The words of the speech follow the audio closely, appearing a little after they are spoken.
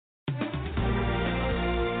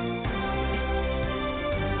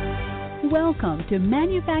Welcome to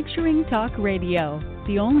Manufacturing Talk Radio,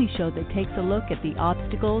 the only show that takes a look at the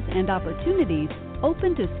obstacles and opportunities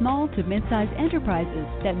open to small to mid-sized enterprises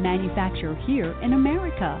that manufacture here in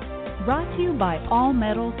America. Brought to you by All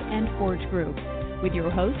Metals and Forge Group, with your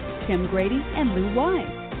hosts Tim Grady and Lou Wise.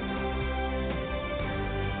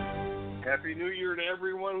 Happy New Year to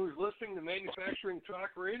everyone who's listening to Manufacturing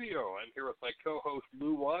Talk Radio. I'm here with my co-host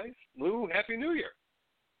Lou Wise. Lou, Happy New Year.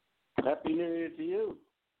 Happy New Year to you.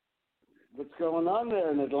 What's going on there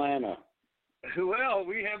in Atlanta? Well,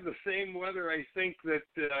 we have the same weather, I think, that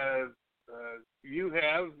you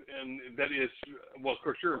have, and that is, well, of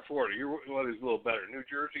course, you're in Florida. Your weather's a little better. New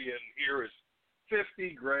Jersey and here is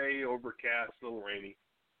 50, gray, overcast, a little rainy.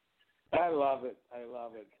 I love it.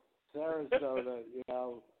 Sarasota,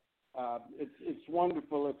 it's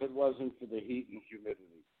wonderful if it wasn't for the heat and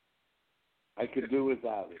humidity. I could do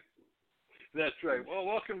without it. That's right. Well,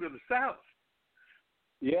 welcome to the South.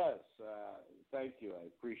 Yes, thank you. I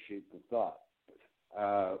appreciate the thought.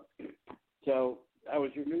 So, how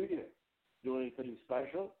was your New Year? Do anything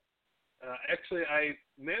special? Actually, I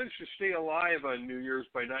managed to stay alive on New Year's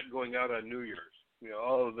by not going out on New Year's. You know,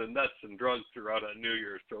 all of the nuts and drugs are out on New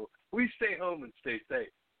Year's, so we stay home and stay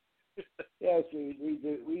safe. Yes,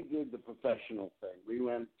 we did the professional thing. We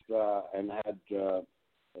went and had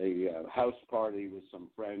a house party with some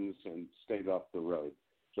friends and stayed off the road.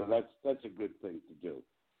 So that's a good thing to do.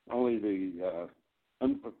 Only the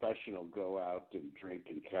unprofessional go out and drink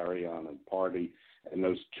and carry on and party. And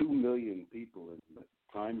those 2 million people in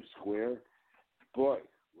Times Square, boy,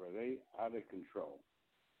 were they out of control.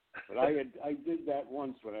 But I did that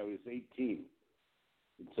once when I was 18.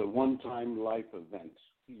 It's a one-time life event.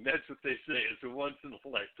 That's what they say. It's a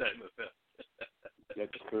once-in-a-lifetime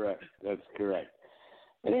event. That's correct.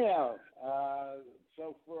 Anyhow,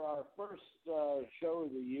 so for our first show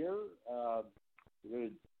of the year, we're going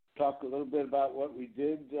to talk a little bit about what we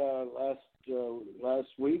did last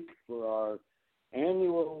week for our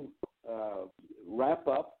annual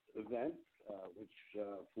wrap-up event, which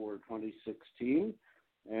for 2016.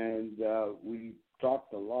 And we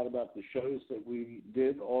talked a lot about the shows that we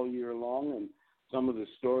did all year long and some of the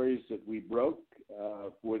stories that we broke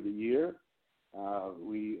for the year.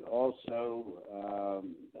 We also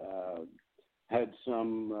had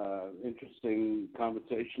some interesting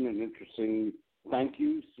conversation and interesting thank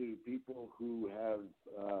yous to people who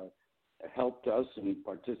have helped us and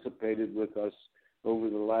participated with us over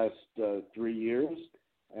the last 3 years.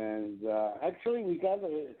 And actually, we got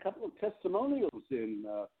a couple of testimonials in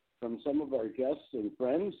from some of our guests and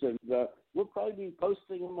friends, and we'll probably be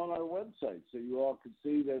posting them on our website so you all can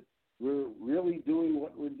see that we're really doing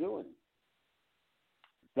what we're doing.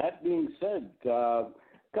 That being said, a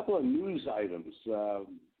couple of news items,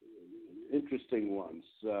 interesting ones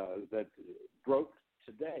that broke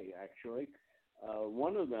today, actually.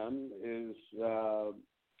 One of them is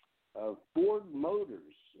Ford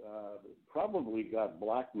Motors probably got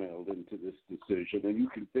blackmailed into this decision, and you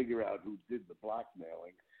can figure out who did the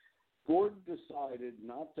blackmailing. Ford decided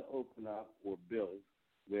not to open up or build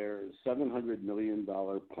their $700 million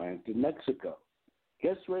plant in Mexico.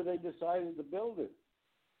 Guess where they decided to build it?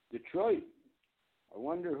 Detroit. I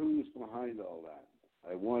wonder who's behind all that.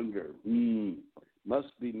 I wonder.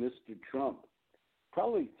 Must be Mr. Trump.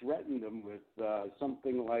 Probably threatened them with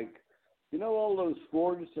something like, you know, all those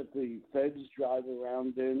Fords that the feds drive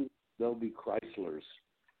around in, they'll be Chryslers.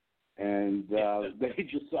 And they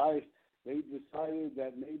decided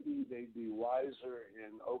that maybe they'd be wiser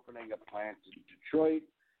in opening a plant in Detroit.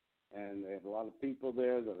 And they have a lot of people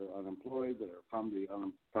there that are unemployed, that are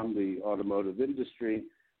from the automotive industry,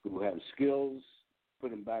 who have skills, put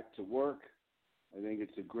them back to work. I think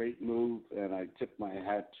it's a great move, and I tip my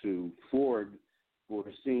hat to Ford for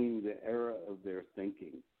seeing the era of their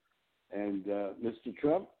thinking. And Mr.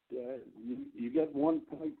 Trump, you get 1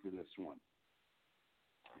 point for this one.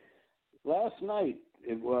 Last night,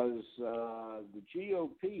 it was the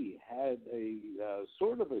GOP had a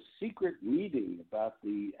sort of a secret meeting about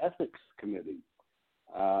the ethics committee.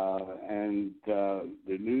 And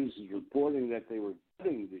the news is reporting that they were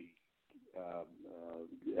cutting the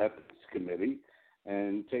ethics committee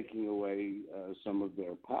and taking away some of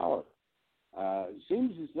their power. It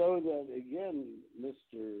seems as though that, again,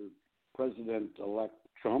 Mr. President-elect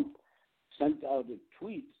Trump sent out a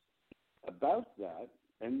tweet about that,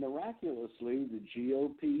 and miraculously the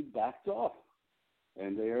GOP backed off,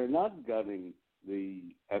 and they are not gutting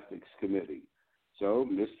the ethics committee. So,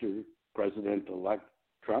 Mr. President-elect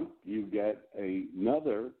Trump, you get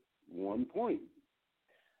another 1 point.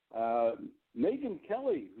 Megyn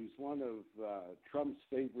Kelly, who's one of Trump's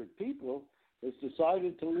favorite people, has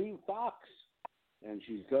decided to leave Fox. and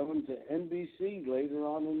she's going to NBC later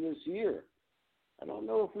on in this year. I don't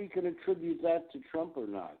know if we can attribute that to Trump or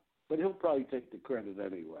not, but he'll probably take the credit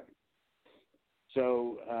anyway.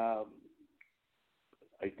 So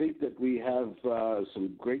I think that we have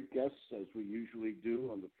some great guests, as we usually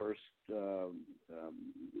do on the first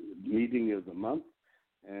meeting of the month.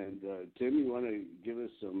 And Tim, you want to give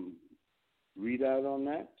us some readout on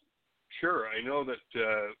that? Sure. I know that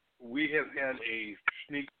we have had a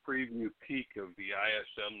sneak preview peek of the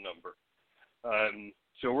ISM number.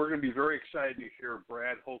 So we're going to be very excited to hear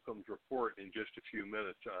Brad Holcomb's report in just a few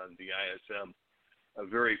minutes on the ISM. A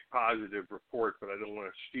very positive report, but I don't want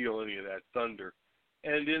to steal any of that thunder.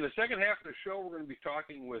 And in the second half of the show, we're going to be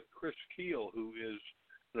talking with Chris Keel, who is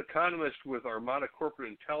an economist with Armada Corporate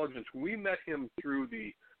Intelligence. We met him through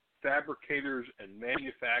the Fabricators and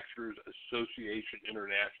Manufacturers Association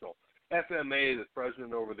International. FMA, the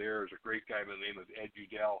president over there, is a great guy by the name of Ed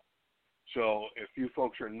Udell. So if you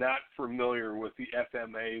folks are not familiar with the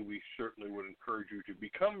FMA, we certainly would encourage you to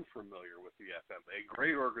become familiar with the FMA.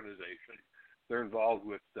 Great organization. They're involved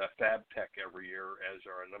with FabTech every year, as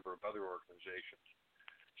are a number of other organizations.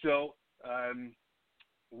 So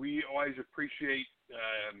we always appreciate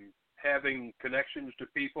having connections to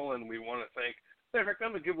people, and we want to thank. In fact,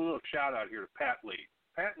 I'm going to give a little shout out here to Pat Lee.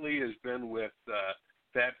 Pat Lee has been with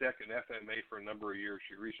FabTech and FMA for a number of years.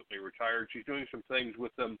 She recently retired. She's doing some things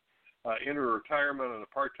with them in her retirement on a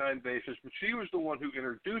part-time basis, but she was the one who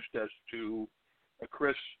introduced us to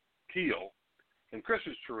Chris Keel, and Chris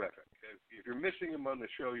is terrific. If you're missing him on the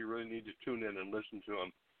show, you really need to tune in and listen to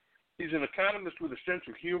him. He's an economist with a sense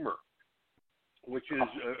of humor, which is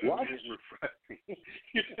refreshing.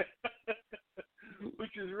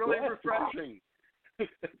 Which is really refreshing.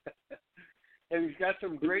 And he's got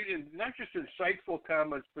some great, not just insightful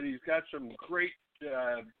comments, but he's got some great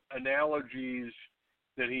analogies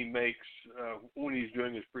that he makes when he's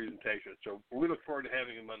doing his presentation. So we look forward to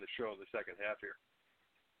having him on the show in the second half here.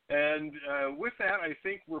 And with that, I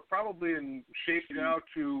think we're probably in shape now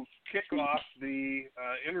to kick off the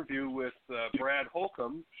interview with Brad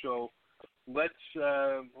Holcomb. So let's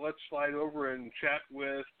slide over and chat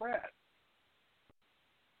with Brad.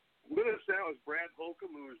 With us now is Brad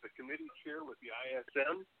Holcomb, who is the committee chair with the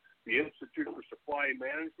ISM, the Institute for Supply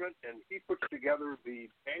Management, and he puts together the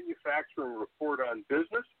manufacturing report on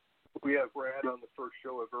business. We have Brad on the first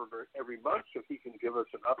show of every month, so he can give us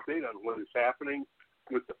an update on what is happening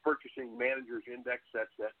with the Purchasing Managers Index.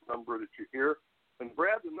 That's that number that you hear. And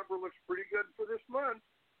Brad, the number looks pretty good for this month.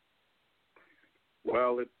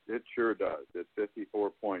 Well, it sure does. It's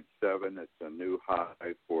 54.7. It's a new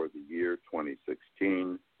high for the year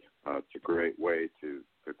 2016. It's a great way to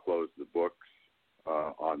close the books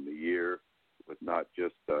on the year with not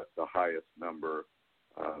just the highest number,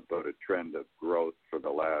 but a trend of growth for the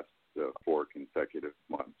last 4 consecutive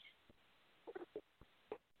months.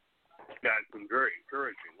 Yeah, it's been very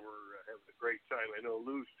encouraging. We're having a great time. I know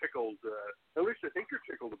Lou's tickled. At least I think you're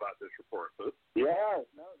tickled about this report, Lou. Yeah,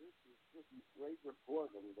 no, this is a great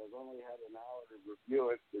report. I mean, I've only had an hour to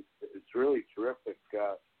review it. It's really terrific.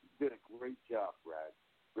 You did a great job, Brad.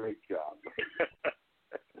 Great job.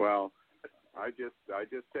 Well, I just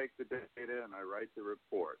take the data and I write the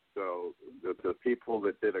report. So the people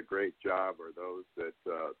that did a great job are those that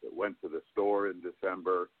went to the store in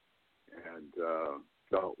December and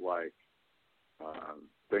felt like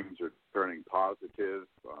things are turning positive.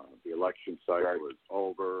 The election cycle is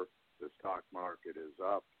over. The stock market is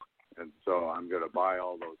up, and so I'm going to buy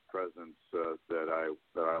all those presents that I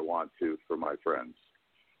want to for my friends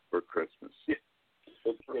for Christmas. Yeah.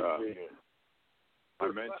 I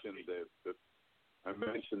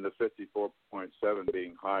mentioned the 54.7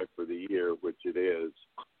 being high for the year, which it is,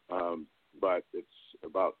 but it's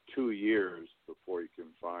about 2 years before you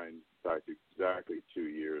can find, in fact, exactly 2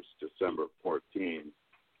 years, December 14,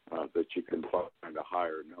 that you can find a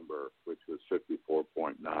higher number, which was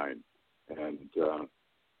 54.9. And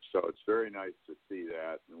so it's very nice to see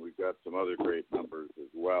that. And we've got some other great numbers as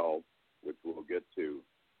well, which we'll get to.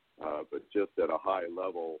 But just at a high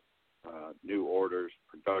level, new orders,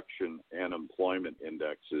 production, and employment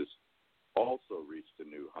indexes also reached a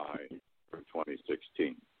new high for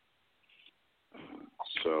 2016.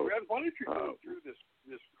 So, Brad, why don't you go through this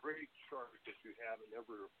great chart that you have in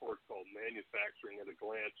every report called Manufacturing at a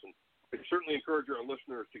Glance? And I certainly encourage our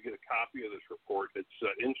listeners to get a copy of this report. It's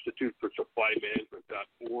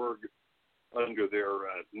instituteforsupplymanagement.org. Under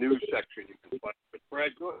their news section, you can find it. But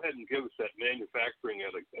Brad, go ahead and give us that Manufacturing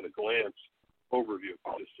at a Glance overview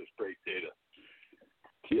of this great data.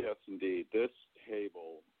 Yes, indeed. This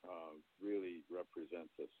table really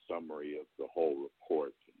represents a summary of the whole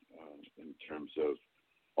report in terms of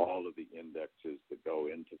all of the indexes, the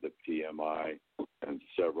PMI, and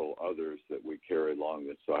several others that we carry along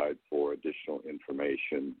the side for additional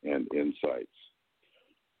information and insights.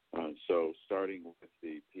 So starting with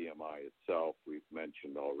the PMI itself, we've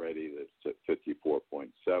mentioned already that it's at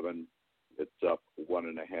 54.7. It's up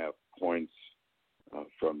 1.5 points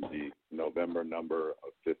from the November number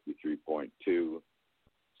of 53.2.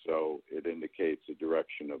 So it indicates a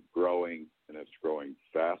direction of growing, and it's growing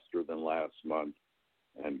faster than last month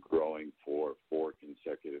and growing for 4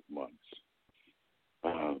 consecutive months.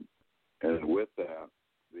 And with that,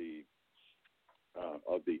 the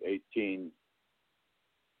of the 18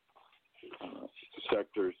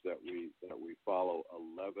 sectors that we follow,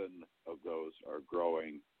 11 of those are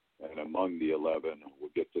growing, and among the 11,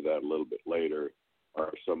 we'll get to that a little bit later,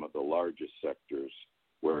 are some of the largest sectors,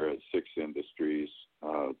 whereas 6 industries,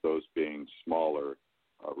 those being smaller,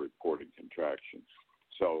 reported contractions.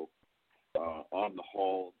 So on the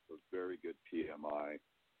whole, a very good PMI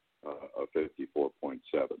of 54.7.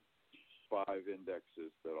 5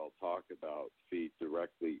 indexes that I'll talk about feed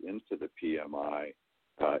directly into the PMI,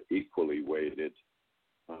 equally weighted,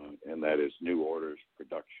 and that is new orders,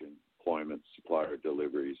 production, employment, supplier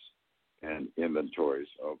deliveries, and inventories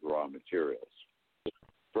of raw materials.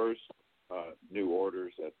 First, new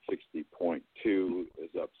orders at 60.2 is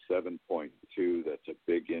up 7.2. That's a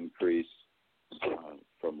big increase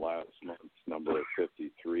from last month's number of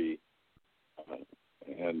 53,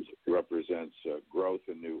 and represents growth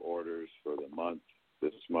in new orders for the month,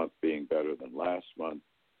 this month being better than last month,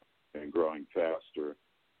 and growing faster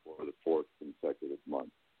for the 4th consecutive month.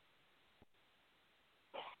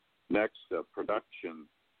 Next, production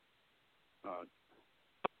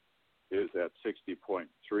is at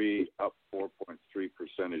 60.3, up 4.3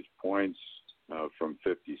 percentage points from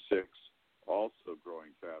 56, also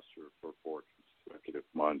growing faster for 4 consecutive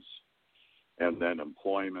months. And then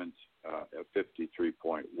employment at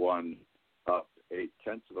 53.1, up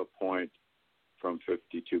 0.8 of a point from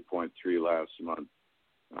 52.3 last month,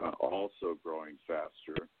 also growing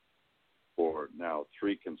faster for now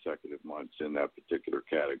 3 consecutive months in that particular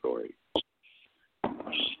category.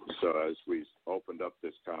 So as we opened up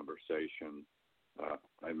this conversation,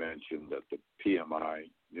 I mentioned that the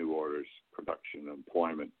PMI, new orders, production,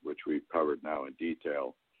 employment, which we've covered now in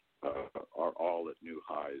detail, are all at new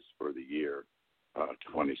highs for the year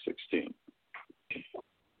 2016.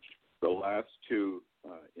 The last 2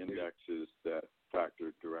 indexes that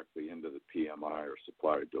factor directly into the PMI are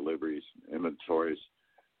supplier deliveries and inventories.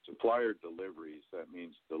 Supplier deliveries, that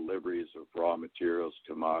means deliveries of raw materials,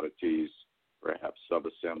 commodities, perhaps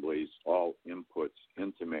subassemblies, all inputs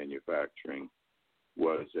into manufacturing,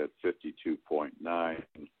 was at 52.9.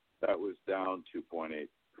 That was down 2.8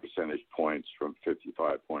 percentage points from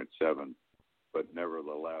 55.7, but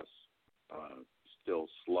nevertheless still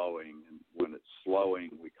slowing. And when it's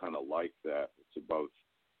slowing, we kind of like that. It's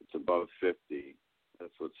above 50.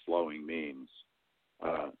 That's what slowing means.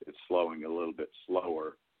 It's slowing a little bit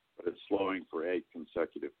slower, but it's slowing for 8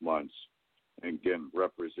 consecutive months. And again,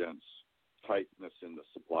 represents tightness in the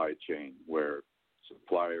supply chain, where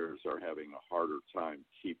suppliers are having a harder time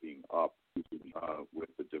keeping up with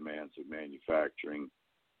the demands of manufacturing.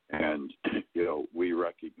 And, we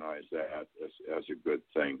recognize that as a good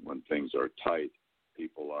thing. When things are tight,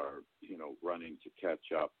 people are, running to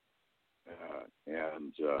catch up.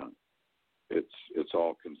 And it's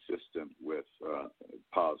all consistent with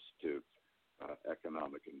positive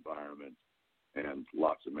economic environment and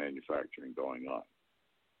lots of manufacturing going on.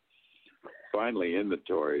 Finally,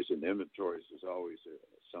 inventories. And inventories is always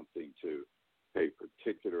something to pay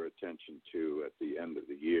particular attention to at the end of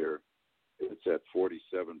the year. It's at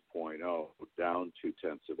 47.0, down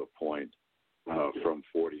 0.2 of a point from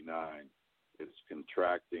 49. It's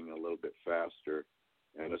contracting a little bit faster,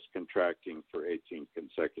 and it's contracting for 18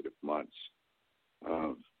 consecutive months.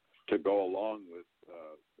 To go along with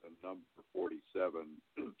the number 47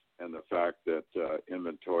 and the fact that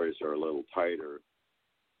inventories are a little tighter,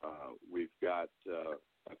 we've got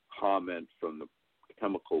a comment from the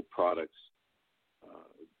chemical products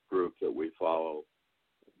group that we follow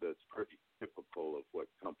that's pretty typical of what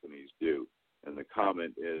companies do. And the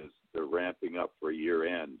comment is they're ramping up for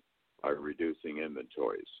year-end by reducing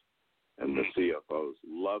inventories. And the CFOs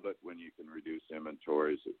love it when you can reduce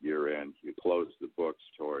inventories at year-end. You close the books,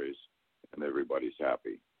 Tories, and everybody's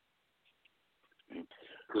happy.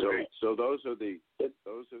 So those are the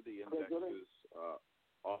indexes,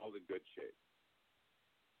 all in good shape.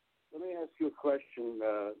 Let me ask you a question,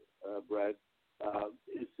 Brad.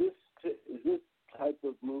 Is this type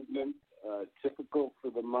of movement typical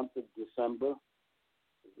for the month of December,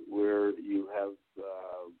 where you have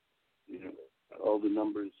all the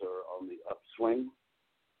numbers are on the upswing?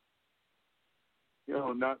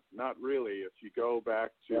 Not really. If you go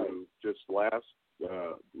back to just last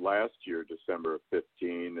year, December of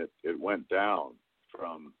 15, it went down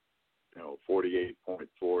from 48.4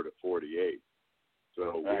 to 48. So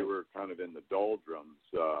we were kind of in the doldrums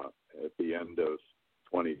at the end of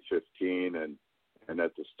 2015, and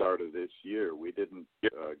at the start of this year, we didn't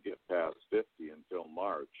get past 50 until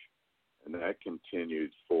March, and that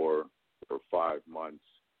continued for 5 months.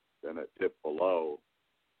 Then it dipped below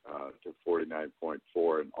to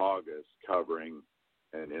 49.4 in August, covering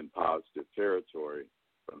and in positive territory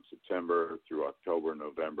from September through October,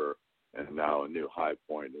 November, and now a new high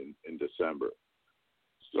point in December.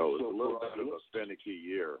 So it's a little bit of a finicky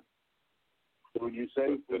year. Would you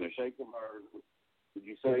say, for the sake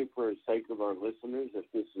of our listeners, that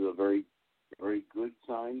this is a very, very good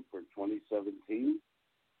sign for 2017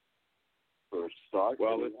 for a start?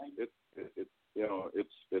 Well,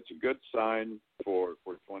 it's a good sign for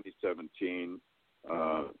 2017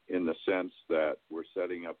 in the sense that we're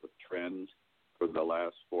setting up a trend for the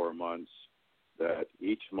last 4 months that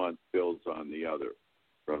each month builds on the other.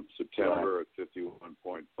 From September at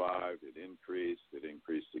 51.5, it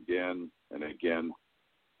increased again and again.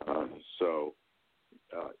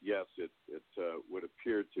 Yes, it would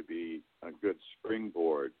appear to be a good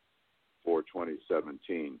springboard for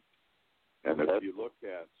 2017. And if you look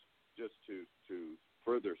at, just to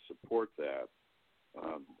further support that,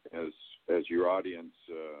 as your audience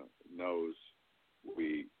knows,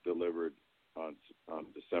 we delivered on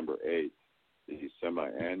December 8th the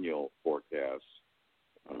semi-annual forecast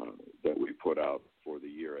that we put out for the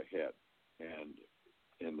year ahead. And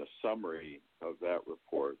in the summary of that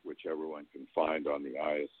report, which everyone can find on the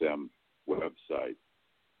ISM website,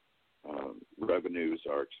 revenues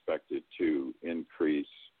are expected to increase,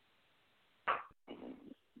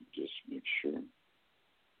 just make sure,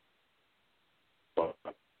 by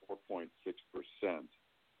 4.6%.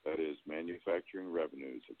 That is, manufacturing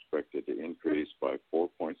revenues expected to increase by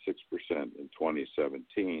 4.6% in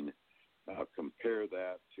 2017. Now compare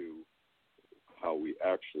that to how we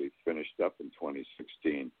actually finished up in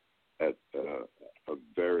 2016 at a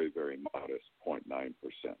very, very modest 0.9%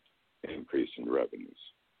 increase in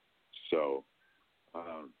revenues. So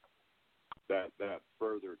that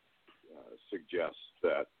further suggests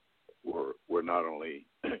that we're not only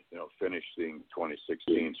finishing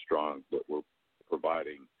 2016 strong, but we're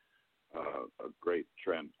providing a great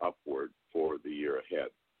trend upward for the year ahead,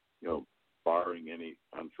 barring any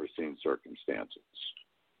unforeseen circumstances.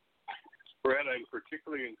 Brad, I'm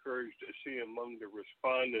particularly encouraged to see among the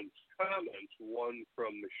respondents' comments one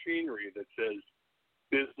from machinery that says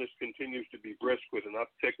business continues to be brisk with an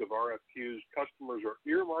uptick of RFQs. Customers are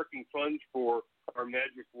earmarking funds for our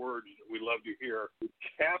magic words that we love to hear,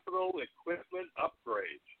 capital equipment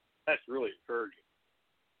upgrades. That's really encouraging.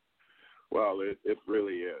 Well, it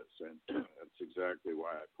really is, and that's exactly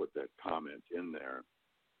why I put that comment in there.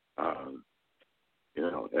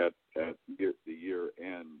 At the year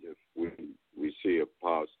end, if we see a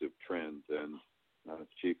positive trend, then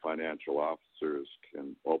chief financial officers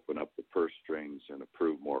can open up the purse strings and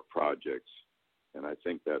approve more projects. And I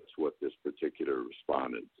think that's what this particular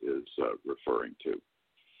respondent is referring to.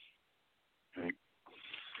 Okay.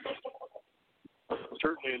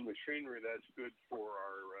 Certainly in machinery, that's good for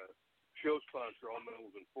our show sponsor, All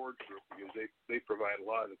Metals and Forge Group, because they provide a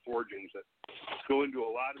lot of the forgings that go into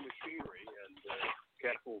a lot of machinery, and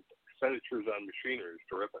capital expenditures on machinery is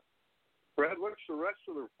terrific. Brad, what's the rest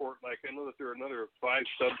of the report like? I know that there are another 5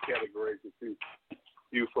 subcategories that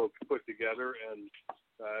you folks put together, and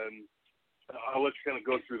I'll let you kind of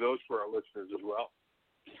go through those for our listeners as well.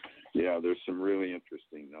 Yeah, there's some really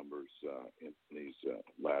interesting numbers in these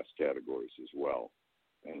last categories as well.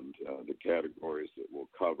 And the categories that we'll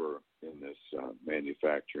cover in this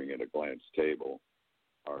manufacturing at a glance table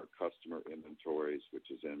are customer inventories,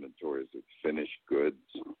 which is inventories of finished goods,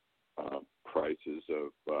 prices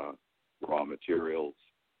of raw materials,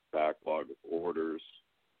 backlog of orders,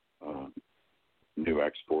 new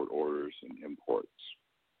export orders, and imports.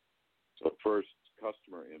 So first,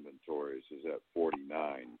 customer inventories is at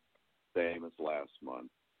 49, same as last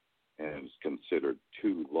month, and is considered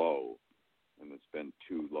too low, and it's been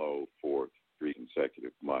too low for 3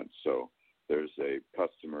 consecutive months. So there's a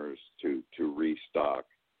customers to restock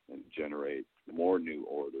and generate more new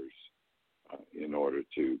orders in order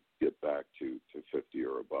to get back to 50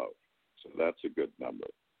 or above. So that's a good number.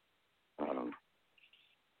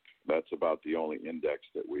 That's about the only index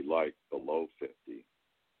that we like below 50.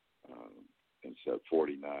 Instead of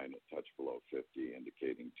 49, a touch below 50,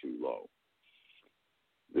 indicating too low.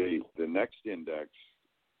 The next index,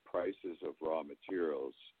 prices of raw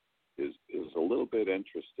materials, is a little bit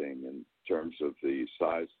interesting in terms of the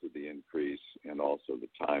size of the increase and also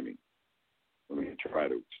the timing. Let me try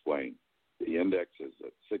to explain. The index is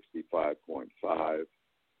at 65.5.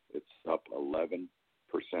 It's up 11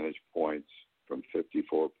 percentage points from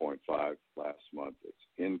 54.5 last month. It's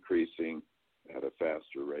increasing at a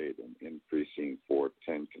faster rate and increasing for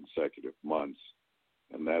 10 consecutive months.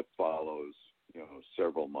 And that follows,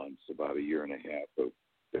 several months, about a year and a half of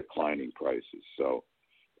declining prices. So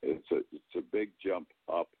it's a big jump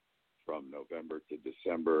up from November to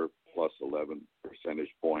December, plus 11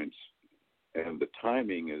 percentage points. And the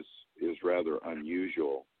timing is rather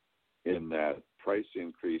unusual in that price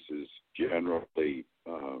increases generally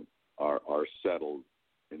are settled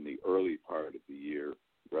in the early part of the year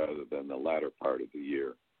rather than the latter part of the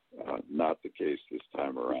year. Not the case this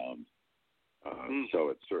time around. So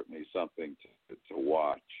it's certainly something to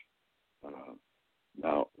watch.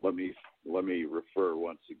 Now, let me refer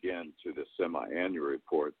once again to the semi-annual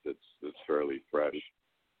report that's fairly fresh.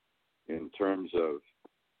 In terms of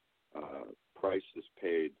prices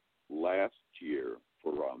paid last year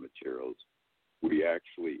for raw materials, we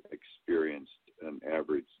actually experienced an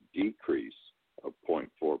average decrease of 0.4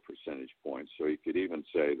 percentage points. So you could even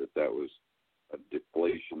say that was a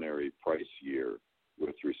deflationary price year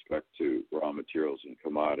with respect to raw materials and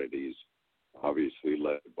commodities, obviously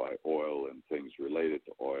led by oil and things related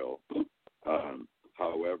to oil.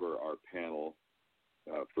 However, our panel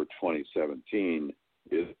for 2017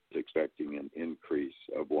 is expecting an increase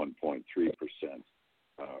of 1.3%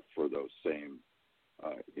 for those same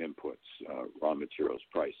inputs, raw materials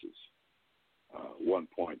prices.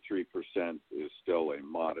 1.3% is still a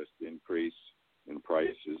modest increase in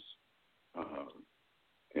prices,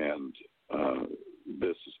 and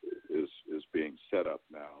this is being set up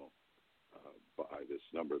now by this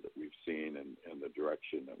number that we've seen and the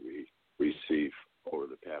direction that we receive over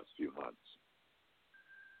the past few months.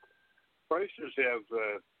 Prices have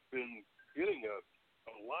been getting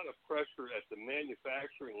a lot of pressure at the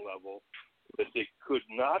manufacturing level that they could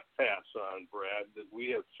not pass on, Brad, that we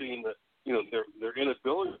have seen that, their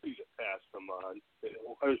inability to pass them on.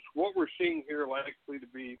 Is what we're seeing here likely to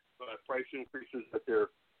be price increases that they're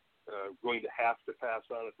going to have to pass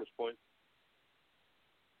on at this point?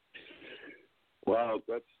 Well,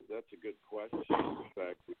 that's a good question. In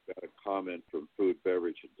fact, we've got a comment from Food,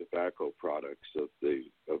 Beverage, and Tobacco Products of the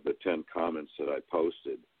 10 comments that I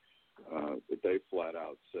posted, that they flat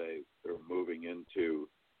out say they're moving into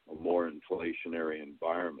a more inflationary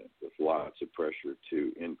environment with lots of pressure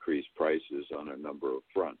to increase prices on a number of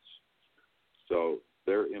fronts. So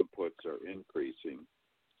their inputs are increasing,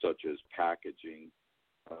 such as packaging.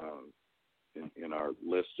 In our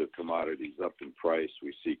list of commodities up in price,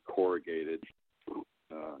 we see corrugated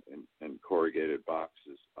and corrugated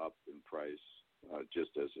boxes up in price,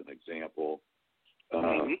 just as an example.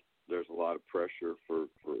 There's a lot of pressure for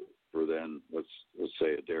then, let's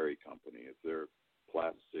say a dairy company. If their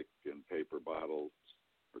plastic and paper bottles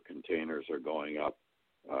or containers are going up,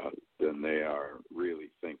 then they are really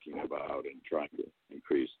thinking about and trying to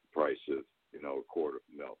increase the price of, a quart of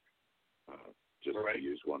milk, just to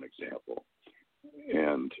use one example.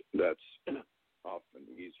 And that's often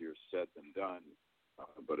easier said than done,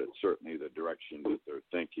 but it's certainly the direction that they're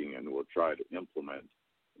thinking and will try to implement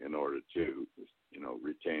in order to,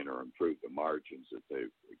 retain or improve the margins that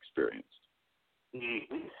they've experienced.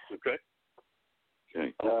 Okay.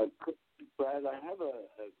 Brad, I have a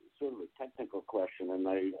sort of a technical question, and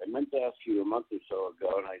I meant to ask you a month or so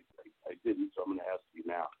ago, and I didn't, so I'm going to ask you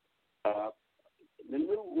now. The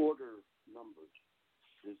new order numbers,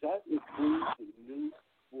 does that include the new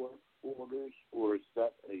orders, or is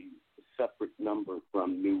that a separate number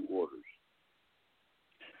from new orders?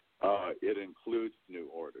 It includes new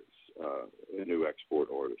orders, new export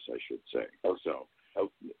orders, I should say. So,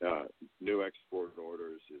 new export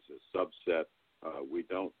orders is a subset. We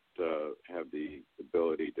don't have the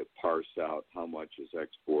ability to parse out how much is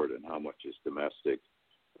export and how much is domestic,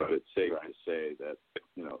 but it's safe to say that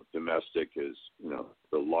domestic is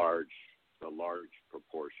the large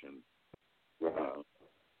proportion.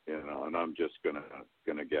 And I'm just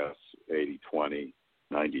gonna guess 80-20,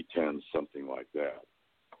 90-10, something like that.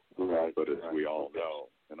 Right. But as we all know,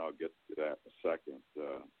 and I'll get to that in a second,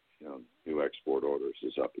 new export orders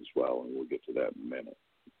is up as well, and we'll get to that in a minute.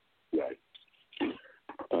 Right.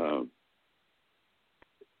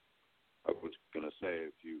 I was going to say,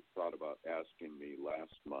 if you thought about asking me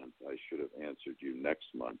last month, I should have answered you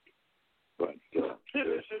next month. But there's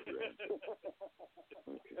your answer.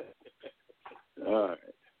 Okay. All right.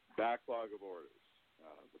 Backlog of orders.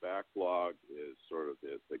 The backlog is sort of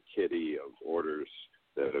the kitty of orders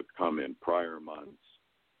that have come in prior months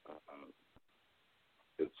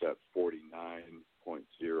It's at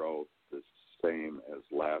 49.0, the same as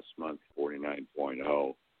last month,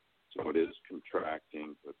 49.0. So it is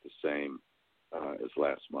contracting, but the same as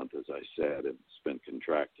last month, as I said. It's been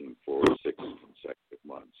contracting for 6 consecutive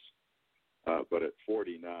months. But at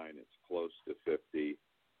 49, it's close to 50,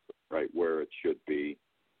 right where it should be,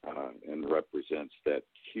 and represents that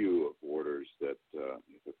queue of orders that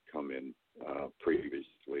have come in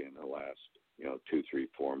previously in the last, 2, 3,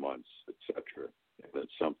 4 months, etc.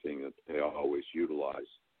 That's something that they always utilize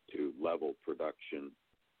to level production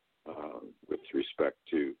with respect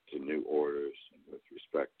to new orders and with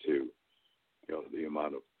respect to the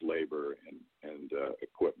amount of labor and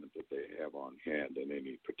equipment that they have on hand in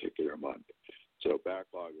any particular month. So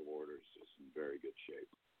backlog of orders is in very good shape.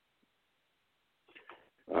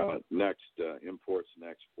 Next, imports and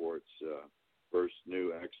exports. First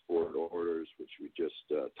new export orders, which we just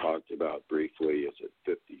talked about briefly, is at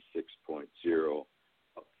 56.0,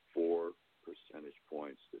 up 4 percentage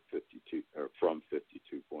points to 52, or from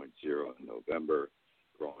 52.0 in November,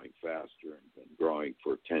 growing faster and been growing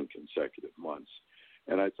for 10 consecutive months.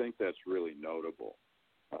 And I think that's really notable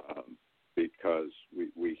because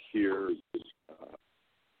we hear,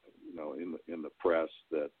 in the press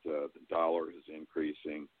that the dollar is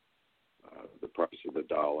increasing, the price of the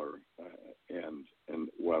dollar, and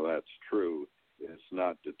while that's true, it's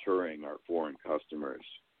not deterring our foreign customers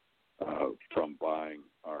from buying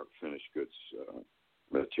our finished goods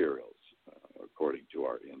materials, according to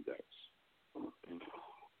our index.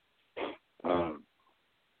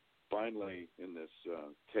 Finally, in this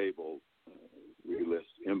table, we list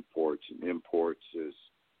imports, and imports is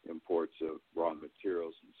imports of raw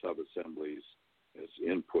materials and sub-assemblies as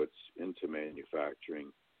inputs into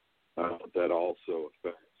manufacturing. That also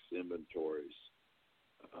affects inventories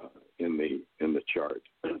in the chart.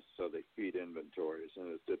 So they feed inventories, and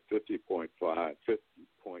it's at 50.5,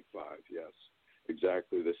 yes,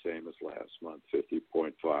 exactly the same as last month,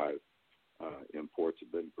 50.5. Imports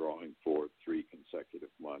have been growing for 3 consecutive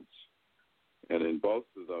months. And in both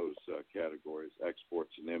of those categories,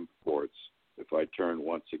 exports and imports, if I turn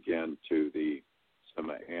once again to the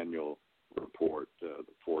semi-annual report, the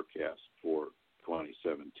forecast for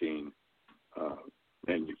 2017,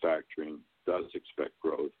 manufacturing does expect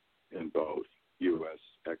growth in both U.S.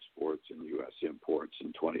 exports and U.S. imports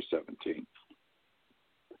in 2017.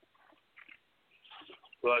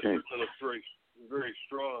 Well, that looks very, very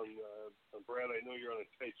strong. Brad, I know you're on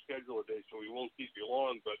a tight schedule today, so we won't keep you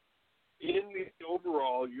long, but in the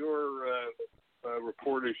overall, your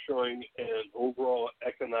report is showing an overall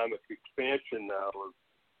economic expansion now of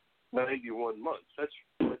 91 months. That's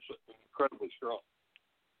incredibly strong.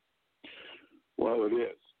 Well, it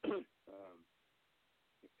is.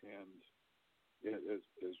 And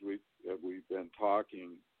as we've been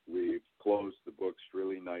talking, we've closed the books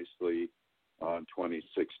really nicely on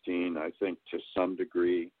 2016. I think to some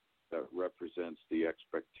degree that represents the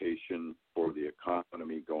expectation for the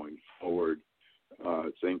economy going forward. I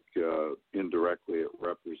think indirectly it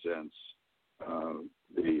represents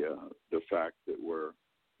the fact that we're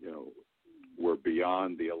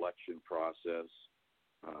beyond the election process.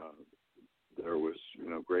 There was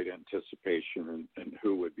great anticipation in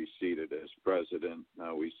who would be seated as president.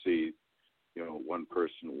 Now we see one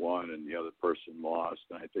person won and the other person lost.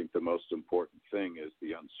 And I think the most important thing is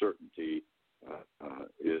the uncertainty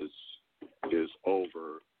is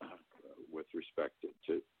over with respect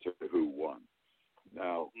to who won.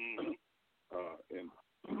 Now, and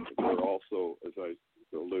we're also, as I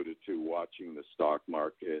alluded to, watching the stock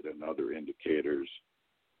market and other indicators.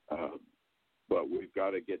 But we've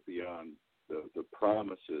got to get beyond the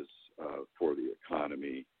promises for the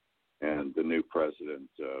economy and the new president,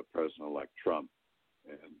 President-elect Trump,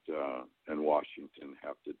 and Washington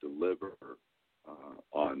have to deliver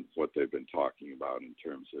on what they've been talking about in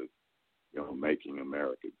terms of making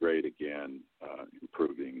America great again,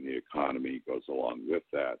 improving the economy goes along with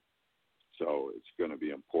that. So it's going to be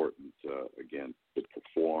important, again, to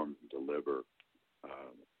perform, deliver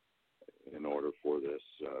in order for this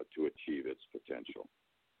to achieve its potential.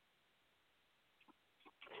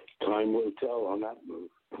 Time will tell on that move.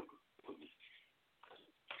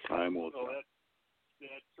 Time will tell.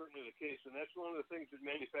 That's certainly the case, and that's one of the things that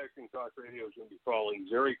Manufacturing Talk Radio is going to be following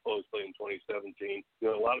very closely in 2017.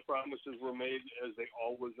 A lot of promises were made, as they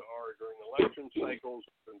always are during election cycles,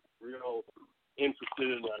 and real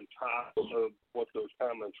interested and on top of what those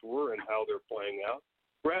comments were and how they're playing out.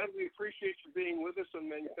 Brad, we appreciate you being with us on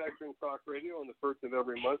Manufacturing Talk Radio on the first of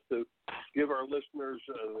every month to give our listeners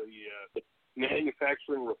the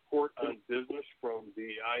manufacturing report on business from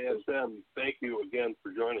the ISM. Thank you again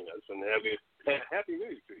for joining us, and happy New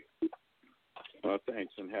Year to you.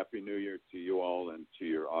 Happy New Year to you all and to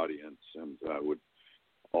your audience. And I would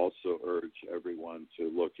also urge everyone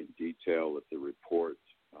to look in detail at the report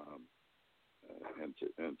and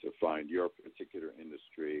to find your particular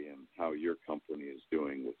industry and how your company is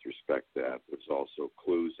doing with respect to that. There's also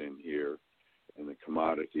clues in here in the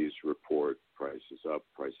commodities report, prices up,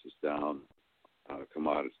 prices down,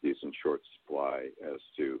 commodities in short supply as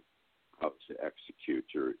to how to execute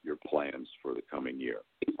your plans for the coming year.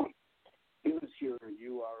 Give us your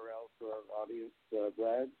URL for our audience,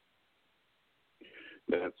 Brad.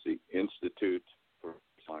 That's the Institute for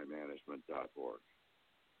SupplyManagement.org.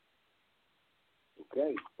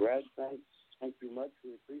 Okay, Brad, thanks. Thank you much.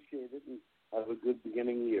 We appreciate it, and have a good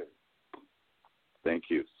beginning year. Thank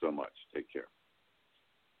you so much. Take care.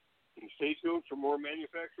 And stay tuned for more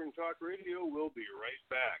Manufacturing Talk Radio. We'll be right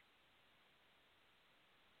back.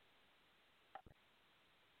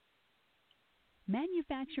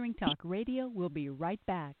 Manufacturing Talk Radio will be right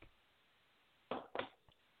back.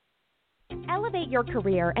 Elevate your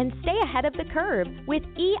career and stay ahead of the curve with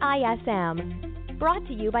EISM. Brought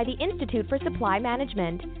to you by the Institute for Supply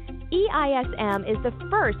Management. EISM is the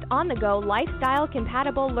first on-the-go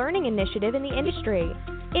lifestyle-compatible learning initiative in the industry.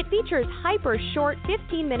 It features hyper-short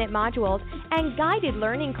 15-minute modules and guided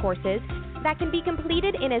learning courses that can be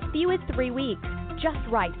completed in as few as 3 weeks, just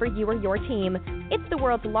right for you or your team. It's the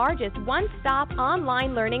world's largest one-stop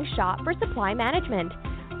online learning shop for supply management.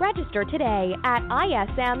 Register today at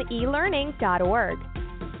ismelearning.org.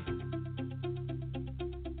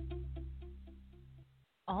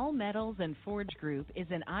 All Metals and Forge Group is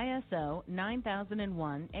an ISO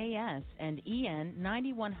 9001 AS and EN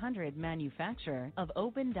 9100 manufacturer of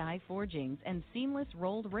open die forgings and seamless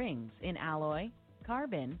rolled rings in alloy,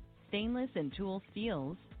 carbon, stainless and tool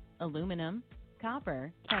steels, aluminum,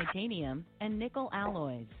 copper, titanium, and nickel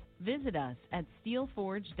alloys. Visit us at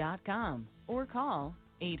steelforge.com or call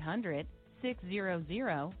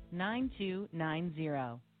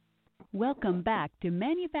 800-600-9290. Welcome back to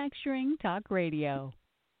Manufacturing Talk Radio.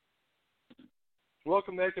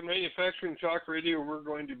 Welcome back to Manufacturing Talk Radio. We're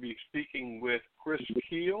going to be speaking with Chris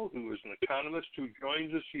Keel, who is an economist who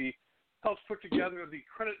joins us. He helps put together the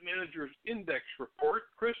Credit Managers Index report.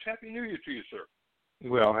 Chris, Happy New Year to you, sir.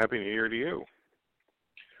 Well, Happy New Year to you.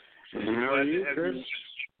 How are you, Chris?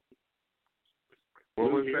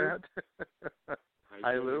 What was that?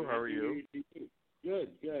 Hi, Lou. How are you? Good,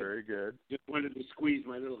 good. Very good. Just wanted to squeeze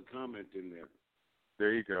my little comment in there.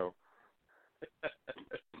 There you go.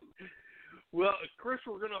 Well, Chris,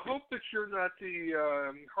 we're going to hope that you're not the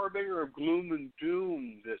harbinger of gloom and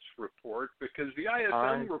doom this report, because the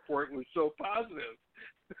ISM report was so positive.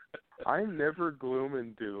 I'm never gloom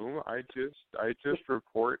and doom. I just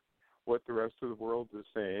report what the rest of the world is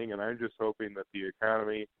saying, and I'm just hoping that the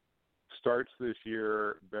economy starts this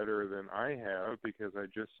year better than I have, because I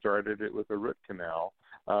just started it with a root canal.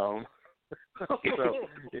 So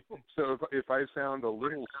if I sound a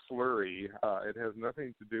little slurry, it has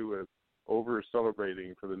nothing to do with over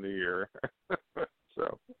celebrating for the new year.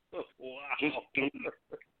 So wow.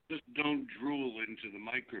 Just don't drool into the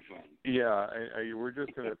microphone. Yeah, we're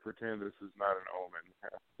just going to pretend this is not an omen.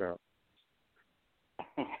 So.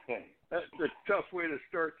 Okay. That's a tough way to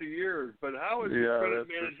start the year, but how is the Credit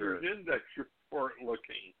Managers Index report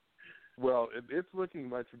looking? Well, it's looking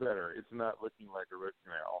much better. It's not looking like a root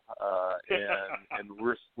canal, and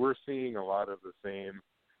we're seeing a lot of the same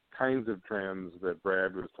kinds of trends that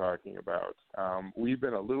Brad was talking about. We've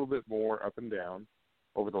been a little bit more up and down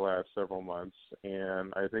over the last several months,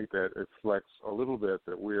 and I think that it reflects a little bit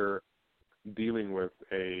that we're dealing with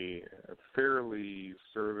a fairly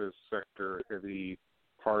service sector heavy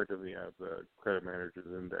part of the Credit Managers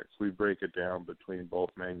Index. We break it down between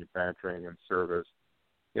both manufacturing and service.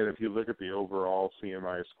 And if you look at the overall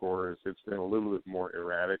CMI scores, it's been a little bit more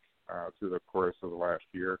erratic through the course of the last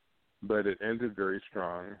year. But it ended very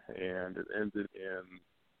strong, and it ended in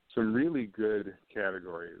some really good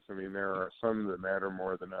categories. I mean, there are some that matter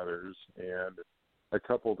more than others, and a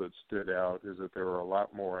couple that stood out is that there were a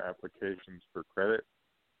lot more applications for credit,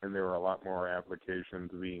 and there were a lot more applications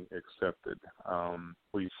being accepted.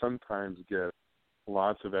 We sometimes get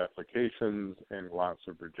lots of applications and lots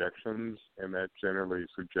of rejections, and that generally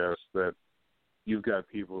suggests that you've got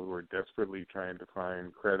people who are desperately trying to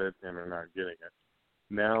find credit and are not getting it.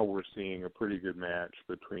 Now we're seeing a pretty good match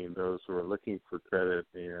between those who are looking for credit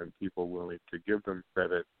and people willing to give them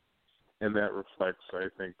credit, and that reflects, I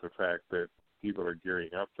think, the fact that people are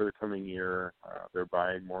gearing up for the coming year. They're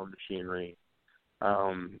buying more machinery.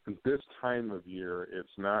 This time of year,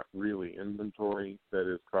 it's not really inventory that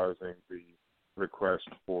is causing the request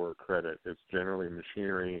for credit. It's generally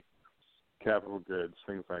machinery capital goods,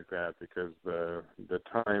 things like that, because the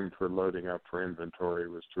time for loading up for inventory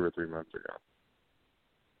was 2 or 3 months ago.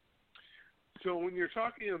 So when you're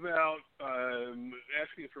talking about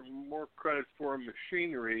asking for more credit for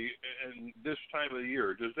machinery and this time of the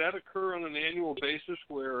year, does that occur on an annual basis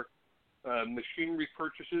where machinery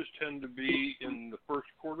purchases tend to be in the first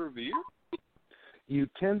quarter of the year? You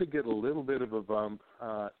tend to get a little bit of a bump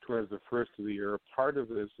towards the first of the year. Part of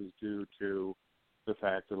this is due to the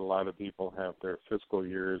fact that a lot of people have their fiscal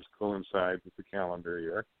years coincide with the calendar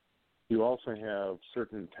year. You also have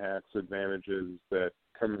certain tax advantages that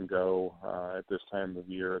come and go at this time of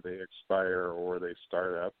year. They expire or they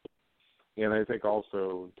start up. And I think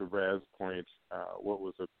also, to Brad's point, what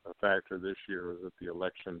was a factor this year was that the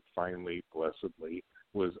election finally, blessedly,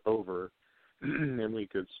 was over, and we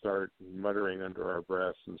could start muttering under our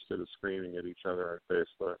breaths instead of screaming at each other on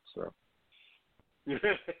Facebook. So,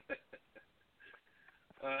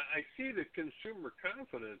 I see that consumer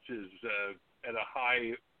confidence is at a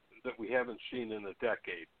high that we haven't seen in a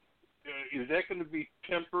decade. Is that going to be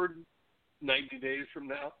tempered 90 days from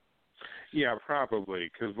now? Yeah,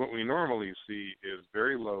 probably, because what we normally see is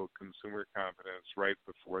very low consumer confidence right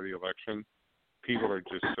before the election. People are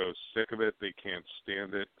just so sick of it, they can't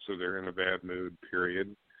stand it, so they're in a bad mood,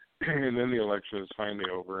 period. And then the election is finally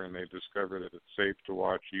over, and they discover that it's safe to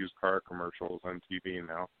watch used car commercials on TV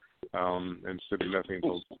now instead of nothing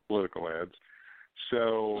but political ads.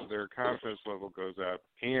 So their confidence level goes up,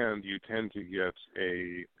 and you tend to get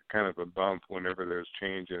a kind of a bump whenever there's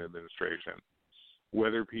change in administration.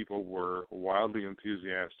 Whether people were wildly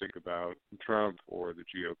enthusiastic about Trump or the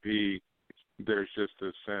GOP, there's just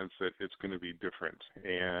a sense that it's going to be different.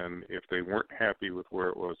 And if they weren't happy with where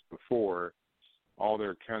it was before, all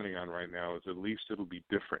they're counting on right now is at least it'll be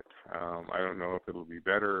different. I don't know if it'll be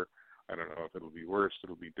better. I don't know if it'll be worse.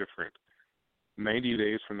 It'll be different. 90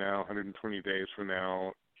 days from now, 120 days from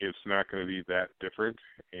now, it's not going to be that different,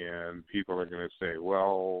 and people are going to say,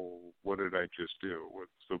 well, what did I just do?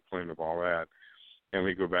 What's the point of all that? And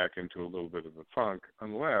we go back into a little bit of a funk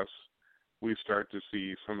unless we start to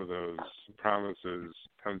see some of those promises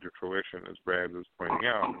come to fruition, as Brad was pointing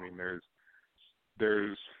out. I mean,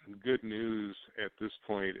 there's good news at this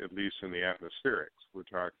point, at least in the atmospherics. We're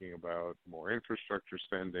talking about more infrastructure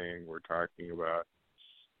spending. We're talking about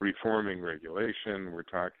reforming regulation. We're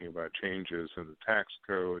talking about changes in the tax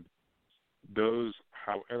code. Those,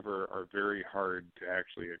 however, are very hard to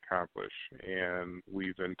actually accomplish. And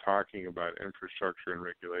we've been talking about infrastructure and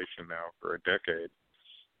regulation now for a decade,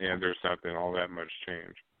 and there's not been all that much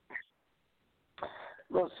change.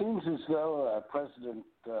 Well, it seems as though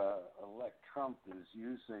President-elect Trump is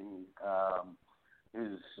using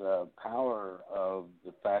his power of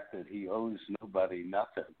the fact that he owes nobody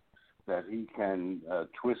nothing, that he can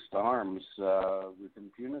twist arms with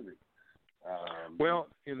impunity. Well,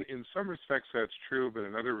 in some respects that's true, but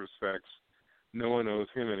in other respects, no one owes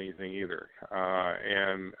him anything either.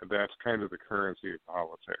 And that's kind of the currency of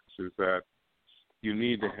politics, is that you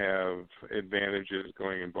need to have advantages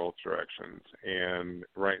going in both directions. And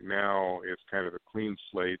right now it's kind of a clean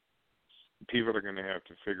slate. People are going to have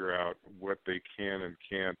to figure out what they can and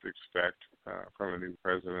can't expect from a new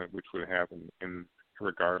president, which would happen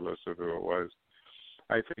regardless of who it was.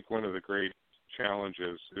 I think one of the great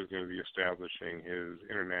challenges is going to be establishing his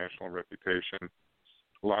international reputation.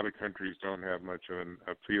 A lot of countries don't have much of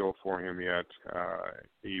a feel for him yet.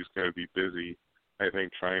 He's going to be busy, I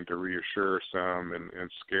think, trying to reassure some and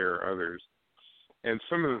scare others. And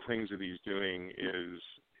some of the things that he's doing is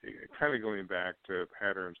kind of going back to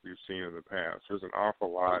patterns we've seen in the past. There's an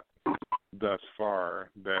awful lot thus far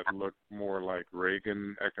that look more like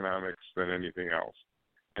Reagan economics than anything else.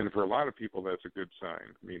 And for a lot of people, that's a good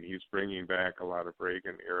sign. I mean, he's bringing back a lot of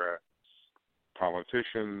Reagan-era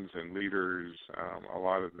politicians and leaders. A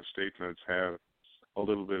lot of the statements have a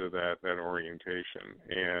little bit of that orientation.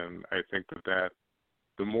 And I think that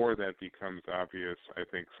the more that becomes obvious, I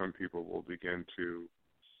think some people will begin to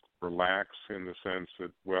relax in the sense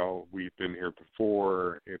that, well, we've been here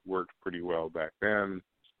before. It worked pretty well back then.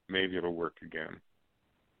 Maybe it'll work again.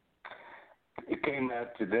 It came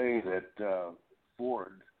out today that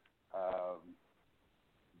Ford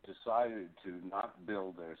decided to not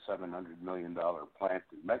build their $700 million plant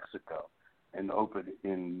in Mexico and open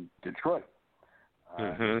in Detroit.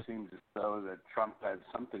 It seems as though that Trump had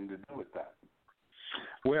something to do with that.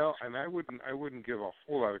 Well, and I wouldn't give a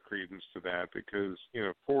whole lot of credence to that because, you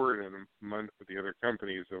know, Ford and the other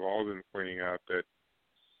companies have all been pointing out that,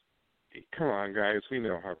 come on, guys, we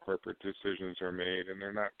know how corporate decisions are made, and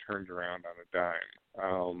they're not turned around on a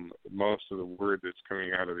dime. Most of the word that's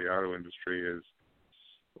coming out of the auto industry is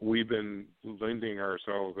we've been lending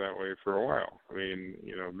ourselves that way for a while. I mean,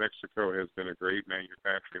 Mexico has been a great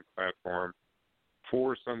manufacturing platform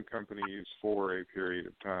for some companies for a period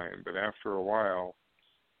of time, but after a while,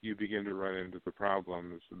 you begin to run into the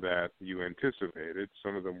problems that you anticipated.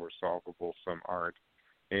 Some of them were solvable, some aren't.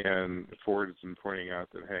 And Ford has been pointing out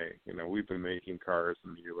that, hey, we've been making cars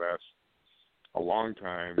in the U.S. a long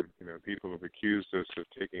time. People have accused us of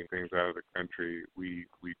taking things out of the country. We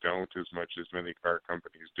don't as much as many car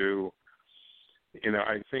companies do.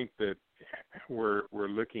 I think that we're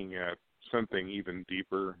looking at something even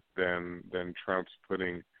deeper than Trump's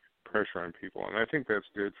putting pressure on people, and I think that's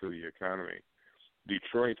good for the economy.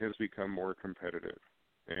 Detroit has become more competitive,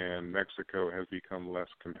 and Mexico has become less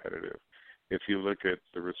competitive. If you look at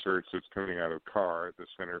the research that's coming out of CAR, the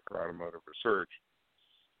Center for Automotive Research,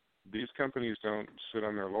 these companies don't sit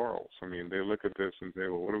on their laurels. I mean, they look at this and say,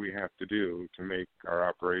 well, what do we have to do to make our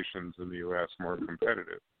operations in the U.S. more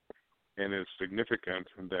competitive? And it's significant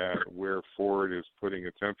that where Ford is putting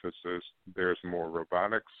its emphasis, there's more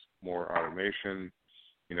robotics, more automation.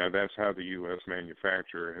 That's how the U.S.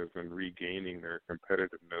 manufacturer has been regaining their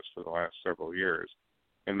competitiveness for the last several years.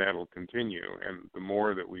 And that will continue. And the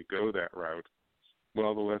more that we go that route,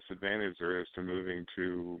 well, the less advantage there is to moving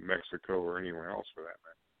to Mexico or anywhere else for that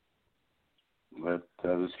matter.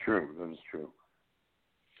 That is true. That is true.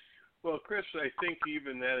 Well, Chris, I think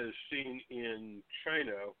even that is seen in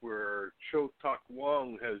China, where Cho Tak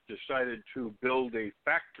Wong has decided to build a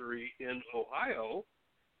factory in Ohio,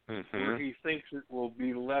 where he thinks it will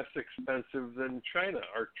be less expensive than China.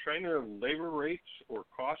 Are China labor rates or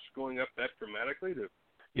costs going up that dramatically to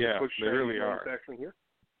push they really are. Manufacturing here?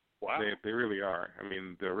 Wow. They really are. I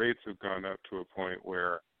mean, the rates have gone up to a point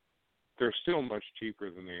where they're still much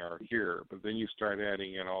cheaper than they are here, but then you start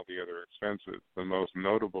adding in all the other expenses. The most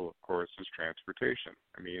notable, of course, is transportation.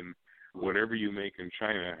 I mean, whatever you make in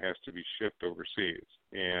China has to be shipped overseas,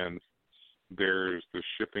 and there's the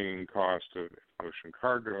shipping cost of ocean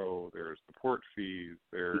cargo, there's the port fees,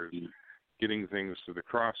 there's getting things to the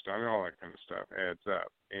cross-dock, all that kind of stuff adds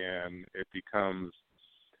up, and it becomes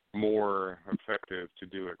more effective to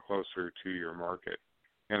do it closer to your market.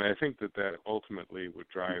 And I think that ultimately what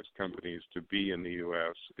drives companies to be in the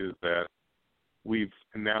U.S. is that we've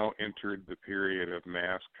now entered the period of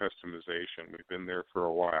mass customization. We've been there for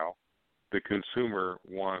a while. The consumer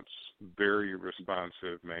wants very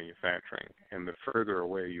responsive manufacturing, and the further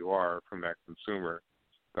away you are from that consumer,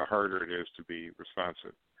 the harder it is to be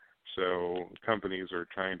responsive. So companies are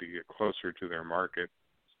trying to get closer to their market,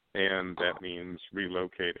 and that means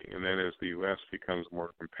relocating. And then as the U.S. becomes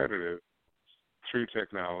more competitive through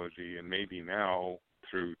technology and maybe now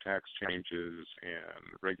through tax changes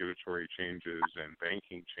and regulatory changes and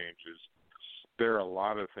banking changes, there are a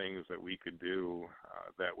lot of things that we could do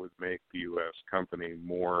that would make the U.S. company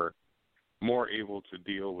more able to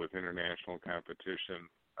deal with international competition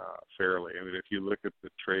fairly. I mean, if you look at the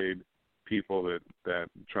trade people that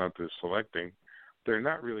Trump is selecting, they're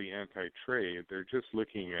not really anti-trade. They're just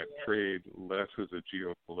looking at trade less as a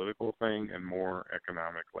geopolitical thing and more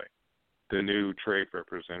economically. The new trade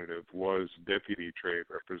representative was deputy trade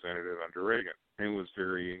representative under Reagan and was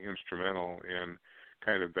very instrumental in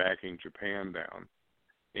kind of backing Japan down,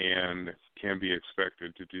 and can be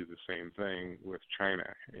expected to do the same thing with China.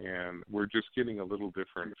 And we're just getting a little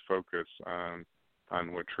different focus on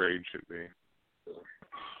what trade should be.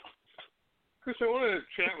 Chris, I want to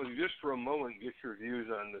chat with you just for a moment and get your views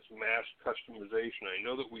on this mass customization. I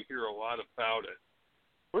know that we hear a lot about it.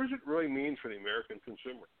 What does it really mean for the American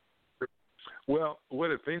consumer? Well, what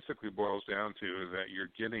it basically boils down to is that you're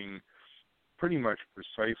getting pretty much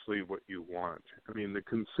precisely what you want. I mean, the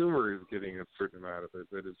consumer is getting a certain amount of it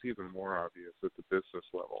that is even more obvious at the business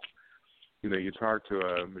level. You talk to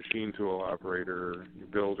a machine tool operator,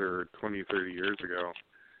 builder 20, 30 years ago,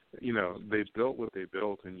 they built what they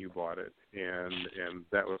built and you bought it, and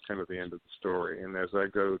that was kind of the end of the story. And as I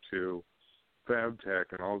go to FabTech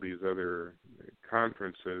and all these other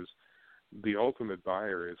conferences, the ultimate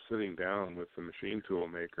buyer is sitting down with the machine tool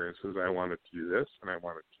maker and says, I want it to do this, and I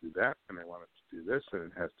want it to do that, and I want it to do this, and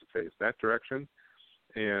it has to face that direction.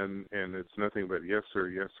 And it's nothing but yes, sir,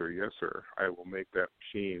 yes, sir, yes, sir. I will make that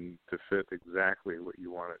machine to fit exactly what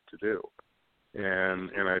you want it to do.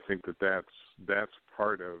 And I think that's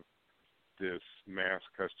part of this mass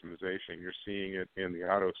customization. You're seeing it in the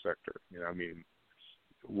auto sector. I mean,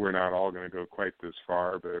 we're not all going to go quite this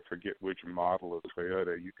far, but I forget which model of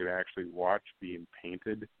Toyota you could actually watch being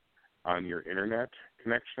painted on your internet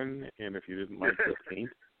connection, and if you didn't like the paint,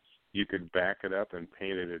 you could back it up and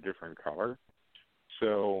paint it a different color.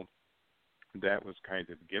 So that was kind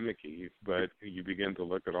of gimmicky, but you begin to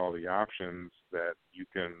look at all the options that you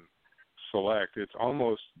can select. It's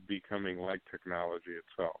almost becoming like technology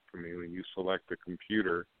itself. I mean, when you select a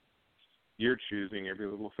computer, you're choosing every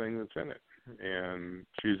little thing that's in it and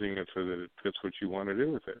choosing it so that it fits what you want to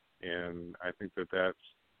do with it. And I think that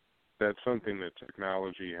that's something that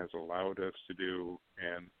technology has allowed us to do,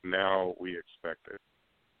 and now we expect it.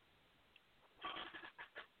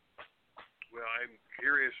 Well, I'm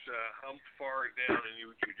curious how far down, and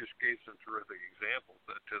you just gave some terrific examples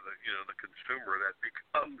to the consumer that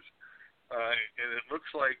becomes, and it looks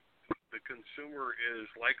like the consumer is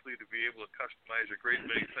likely to be able to customize a great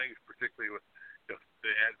many things, particularly with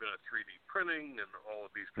the advent of 3D printing and all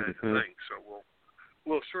of these kinds of things. So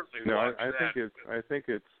we'll certainly watch that. I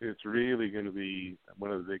think it's really going to be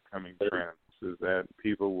one of the big coming trends is that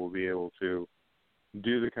people will be able to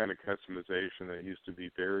do the kind of customization that used to be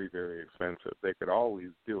very, very expensive. They could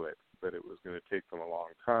always do it, but it was going to take them a long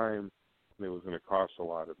time, and it was going to cost a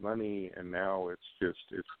lot of money, and now it's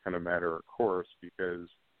kind of matter of course because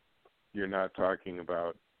you're not talking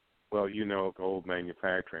about, well, the old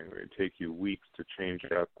manufacturing, where it'd take you weeks to change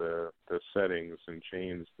out the settings and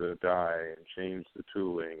change the die and change the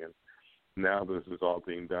tooling, and now this is all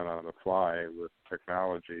being done on the fly with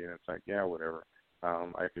technology, and it's like, yeah, whatever,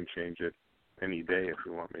 I can change it any day if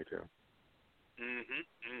you want me to.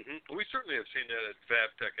 We certainly have seen that at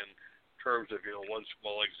FabTech in terms of, one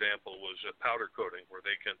small example was powder coating, where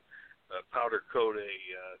they can powder coat a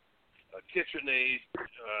KitchenAid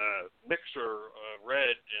mixer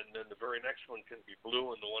red, and then the very next one can be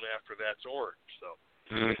blue, and the one after that's orange. So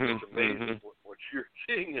it's amazing what you're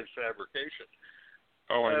seeing in fabrication.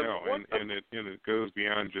 Oh, I know, and it goes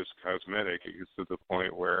beyond just cosmetic. It gets to the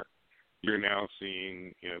point where you're now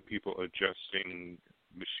seeing, people adjusting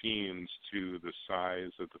machines to the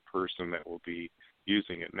size of the person that will be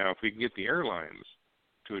using it. Now, if we can get the airlines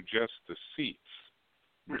to adjust the seats,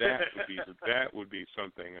 that would be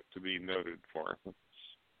something to be noted for.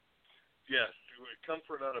 Yes,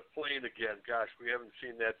 comfort on a plane again. Gosh, we haven't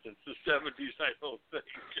seen that since the 70s, I don't think.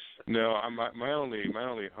 No, my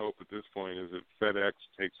only hope at this point is that FedEx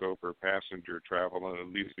takes over passenger travel, and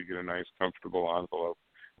at least we get a nice, comfortable envelope.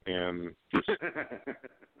 And just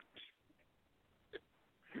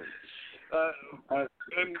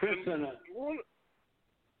Chris,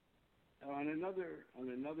 on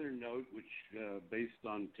another note, which based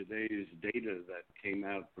on today's data that came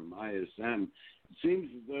out from ISM, it seems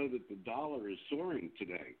as though that the dollar is soaring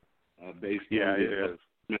today, based on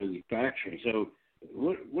manufacturing. So,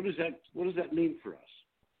 what does that mean for us?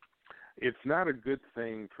 It's not a good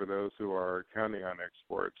thing for those who are counting on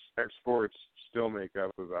exports. Exports still make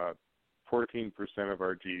up about 14% of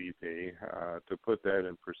our GDP. To put that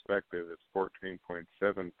in perspective, it's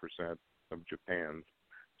 14.7% of Japan's.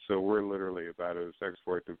 So we're literally about as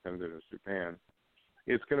export dependent as Japan.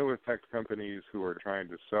 It's going to affect companies who are trying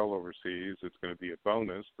to sell overseas. It's going to be a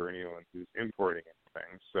bonus for anyone who's importing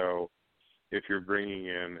anything. So if you're bringing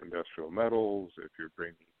in industrial metals, if you're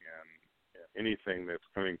bringing in anything that's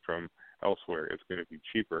coming from elsewhere, it's going to be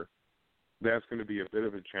cheaper. That's going to be a bit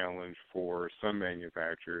of a challenge for some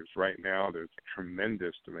manufacturers. Right now, there's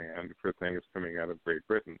tremendous demand for things coming out of Great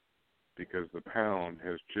Britain because the pound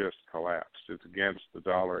has just collapsed. It's against the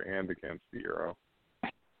dollar and against the euro.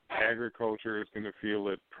 Agriculture is going to feel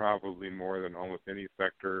it probably more than almost any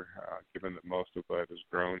sector, given that most of what is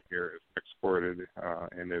grown here is exported,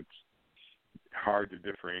 and it's hard to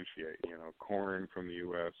differentiate. Corn from the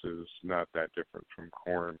U.S. is not that different from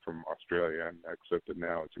corn from Australia, except that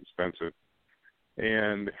now it's expensive.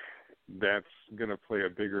 And that's going to play a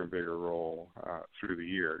bigger and bigger role through the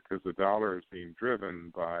year because the dollar is being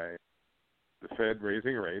driven by the Fed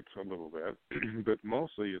raising rates a little bit, but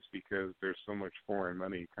mostly it's because there's so much foreign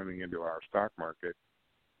money coming into our stock market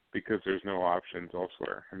because there's no options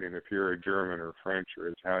elsewhere. I mean, if you're a German or French or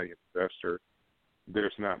Italian investor,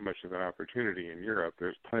 there's not much of an opportunity in Europe.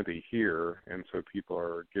 There's plenty here, and so people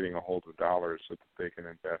are getting a hold of dollars so that they can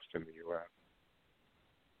invest in the U.S.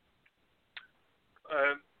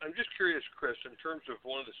 I'm just curious, Chris, in terms of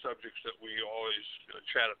one of the subjects that we always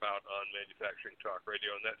chat about on Manufacturing Talk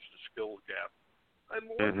Radio, and that's the skills gap. I'm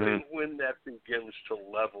wondering when that begins to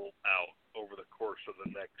level out over the course of the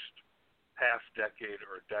next half decade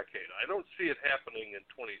or decade. I don't see it happening in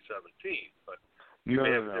 2017, but no.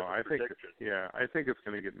 I think it's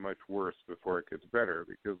going to get much worse before it gets better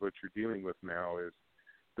because what you're dealing with now is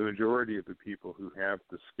the majority of the people who have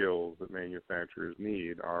the skills that manufacturers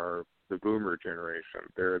need are the boomer generation.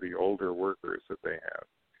 They're the older workers that they have.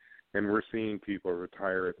 And we're seeing people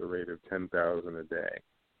retire at the rate of 10,000 a day.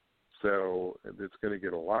 So it's going to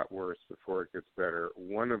get a lot worse before it gets better.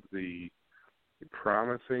 One of the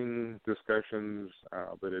promising discussions,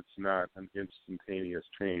 but it's not an instantaneous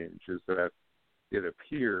change, is that it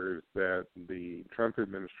appears that the Trump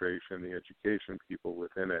administration, the education people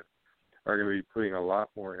within it, are going to be putting a lot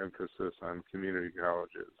more emphasis on community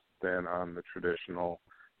colleges than on the traditional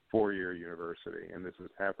four-year university. And this is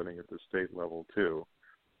happening at the state level, too.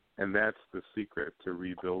 And that's the secret to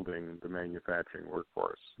rebuilding the manufacturing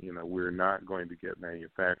workforce. You know, we're not going to get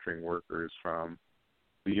manufacturing workers from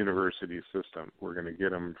the university system. We're going to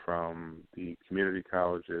get them from the community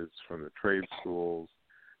colleges, from the trade schools,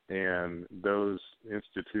 and those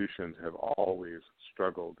institutions have always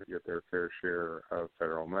struggled to get their fair share of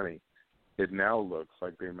federal money. It now looks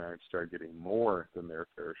like they might start getting more than their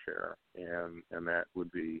fair share, and that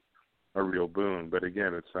would be a real boon. But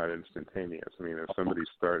again, it's not instantaneous. I mean, if somebody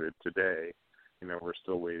started today, you know, we're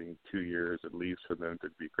still waiting 2 years at least for them to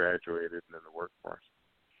be graduated and in the workforce.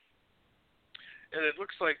 And it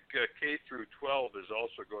looks like K through 12 is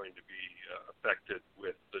also going to be affected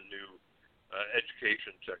with the new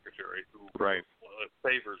education secretary who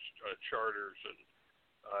favors charters and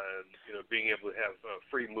being able to have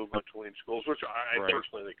free movement between schools, which I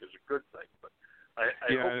personally think is a good thing. But I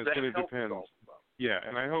hope that helps also. Yeah,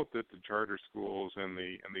 and I hope that the charter schools and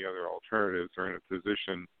the other alternatives are in a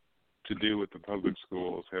position to do what the public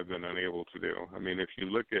schools have been unable to do. I mean, if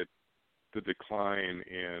you look at the decline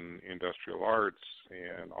in industrial arts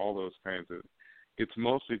and all those kinds of, it's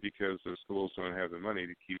mostly because the schools don't have the money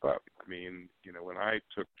to keep up. I mean, you know, when I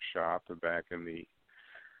took shop back in the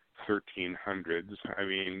 1300s, I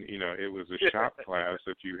mean, you know, it was a shop class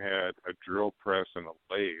if you had a drill press and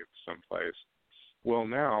a lathe someplace. Well,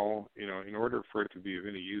 now, you know, in order for it to be of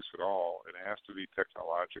any use at all, it has to be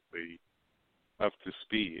technologically up to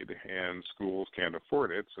speed, and schools can't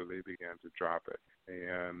afford it, so they began to drop it.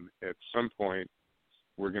 And at some point,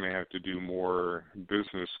 we're going to have to do more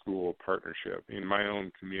business school partnership. In my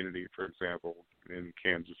own community, for example, in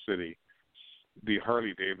Kansas City, the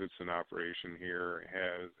Harley-Davidson operation here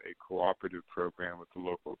has a cooperative program with the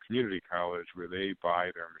local community college where they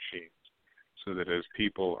buy their machines so that as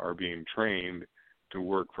people are being trained to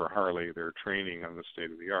work for Harley, they're training on the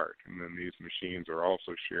state of the art. And then these machines are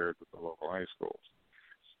also shared with the local high schools.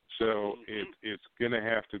 So it's going to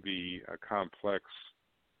have to be a complex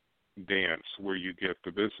dance where you get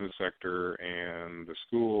the business sector and the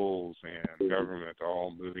schools and government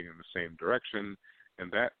all moving in the same direction. And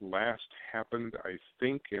that last happened, I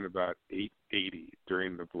think, in about 880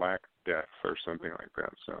 during the Black Death or something like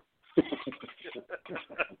that. So.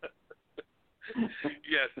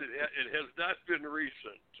 Yes, it has not been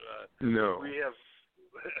recent. No.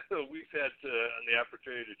 We've had the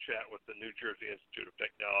opportunity to chat with the New Jersey Institute of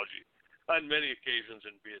Technology on many occasions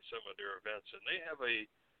and be at some of their events, and they have a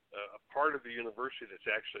part of the university that's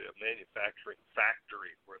actually a manufacturing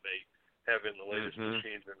factory where they have in the latest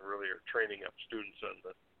machines and really are training up students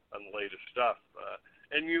on the latest stuff.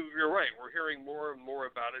 And you're right, we're hearing more and more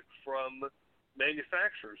about it from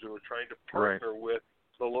manufacturers who are trying to partner with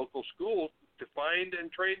the local schools to find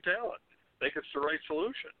and train talent. I think it's the right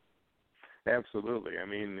solution. Absolutely. I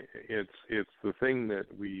mean, it's the thing that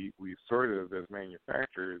we sort of, as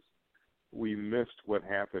manufacturers, we missed what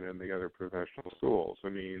happened in the other professional schools. I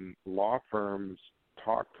mean, law firms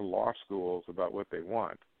talk to law schools about what they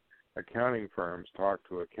want. Accounting firms talk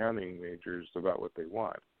to accounting majors about what they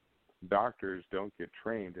want. Doctors don't get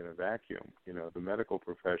trained in a vacuum. You know, the medical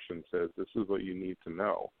profession says this is what you need to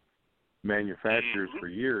know. Manufacturers for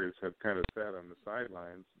years have kind of sat on the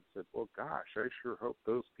sidelines and said, well, gosh, I sure hope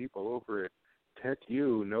those people over at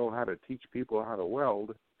TechU know how to teach people how to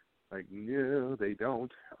weld. Like, no, they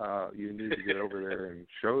don't. You need to get over there and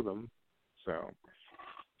show them. So.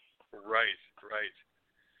 Right.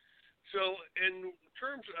 So in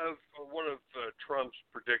terms of one of Trump's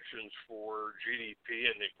predictions for GDP,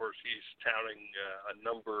 and of course he's touting a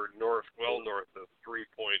number north of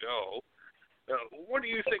 3.0, what do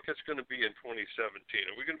you think it's going to be in 2017?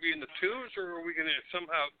 Are we going to be in the twos, or are we going to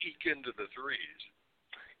somehow eke into the threes?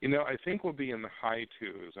 You know, I think we'll be in the high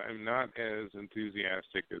twos. I'm not as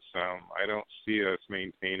enthusiastic as some. I don't see us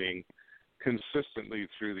maintaining consistently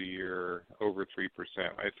through the year over 3%.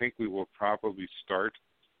 I think we will probably start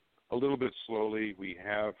a little bit slowly. We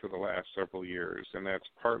have for the last several years, and that's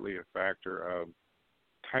partly a factor of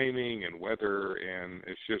timing and weather, and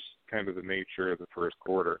it's just kind of the nature of the first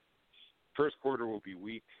quarter. First quarter will be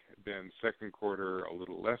weak, then second quarter a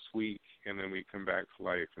little less weak, and then we come back to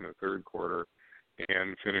life in the third quarter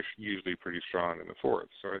and finish usually pretty strong in the fourth.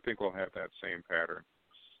 So I think we'll have that same pattern.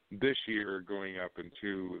 This year, going up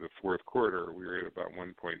into the fourth quarter, we were at about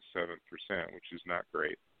 1.7%, which is not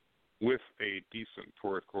great. With a decent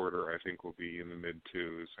fourth quarter, I think we'll be in the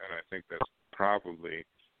mid-twos, and I think that's probably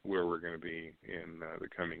where we're going to be in the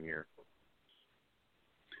coming year.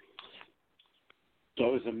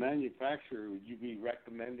 So as a manufacturer, would you be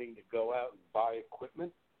recommending to go out and buy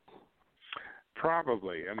equipment?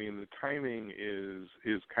 Probably. I mean, the timing is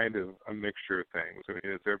kind of a mixture of things. I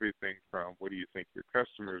mean, it's everything from what do you think your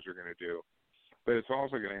customers are going to do, but it's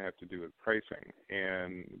also going to have to do with pricing.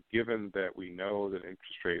 And given that we know that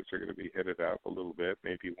interest rates are going to be headed up a little bit,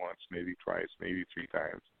 maybe once, maybe twice, maybe three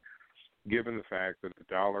times, given the fact that the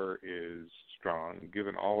dollar is strong,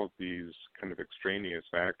 given all of these kind of extraneous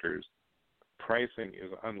factors, pricing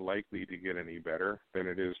is unlikely to get any better than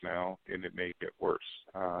it is now, and it may get worse.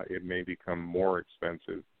 It may become more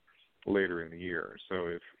expensive later in the year.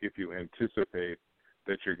 So if you anticipate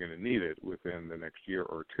that you're going to need it within the next year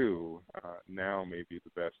or two, now may be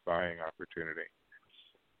the best buying opportunity.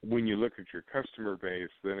 When you look at your customer base,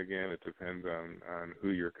 then again, it depends on who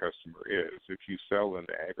your customer is. If you sell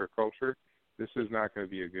into agriculture, this is not going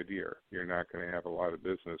to be a good year. You're not going to have a lot of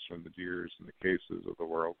business from the Deeres and the Cases of the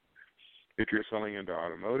world. If you're selling into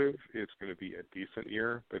automotive, it's going to be a decent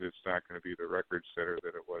year, but it's not going to be the record setter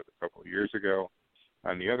that it was a couple of years ago.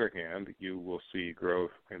 On the other hand, you will see growth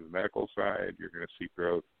in the medical side. You're going to see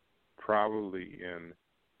growth probably in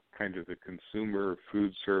kind of the consumer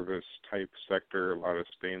food service type sector. A lot of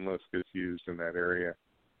stainless gets used in that area.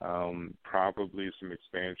 Probably some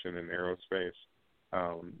expansion in aerospace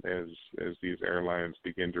as these airlines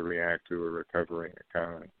begin to react to a recovering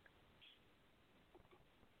economy.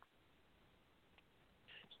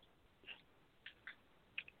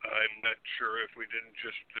 I'm not sure if we didn't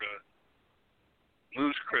just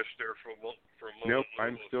lose Chris there for a moment. Nope,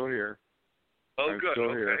 I'm still here. Oh, good.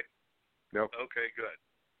 Okay. Here. Nope. Okay, good.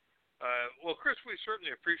 Well, Chris, we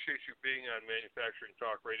certainly appreciate you being on Manufacturing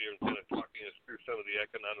Talk Radio and kind of talking us through some of the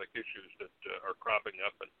economic issues that are cropping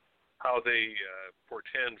up and how they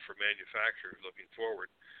portend for manufacturers looking forward.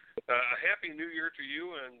 A happy New Year to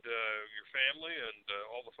you and your family and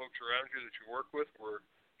all the folks around you that you work with. We're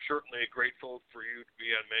certainly grateful for you to be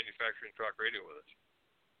on Manufacturing Talk Radio with us.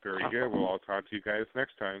 Very good. Well, I'll talk to you guys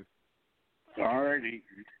next time. All righty.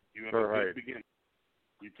 You have a good beginning.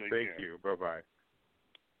 You take care. Thank you. Bye-bye.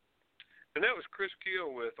 And that was Chris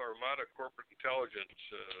Keogh with Armada Corporate Intelligence.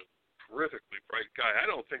 Terrifically bright guy. I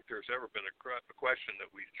don't think there's ever been a question that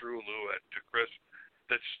we threw, Lou, to Chris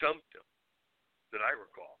that stumped him, that I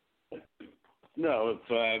recall. No,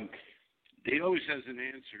 he always has an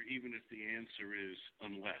answer, even if the answer is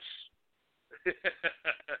unless.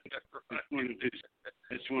 Right.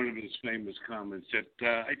 That's one of his famous comments that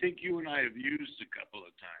I think you and I have used a couple of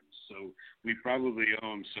times, so we probably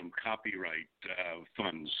owe him some copyright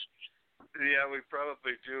funds. Yeah, we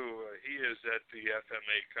probably do. He is at the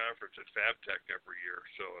FMA conference at FabTech every year,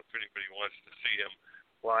 so if anybody wants to see him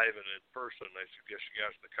live and in person, I suggest you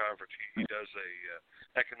guys to the conference. He does a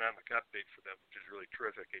economic update for them, which is really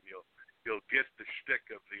terrific, and you'll get the shtick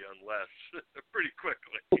of the unless pretty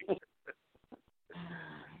quickly.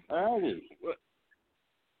 All right.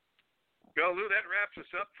 Well, Lou, that wraps us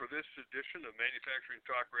up for this edition of Manufacturing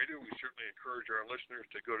Talk Radio. We certainly encourage our listeners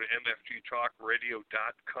to go to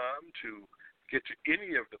mfgtalkradio.com to get to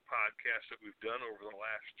any of the podcasts that we've done over the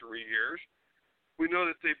last 3 years. We know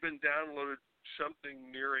that they've been downloaded something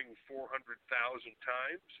nearing 400,000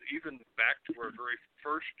 times, even back to our very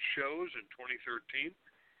first shows in 2013.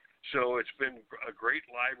 So it's been a great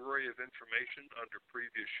library of information under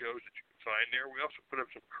previous shows that you can find there. We also put up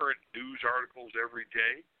some current news articles every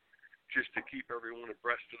day, just to keep everyone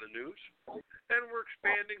abreast of the news. And we're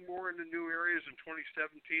expanding more into new areas in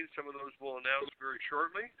 2017. Some of those we'll announce very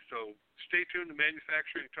shortly. So stay tuned to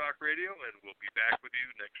Manufacturing Talk Radio, and we'll be back with you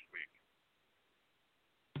next week.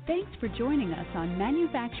 Thanks for joining us on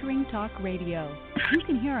Manufacturing Talk Radio. You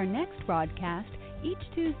can hear our next broadcast each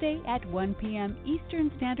Tuesday at 1 p.m.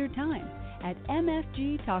 Eastern Standard Time at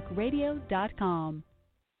mfgtalkradio.com.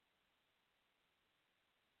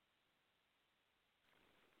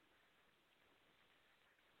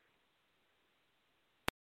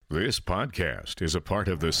 This podcast is a part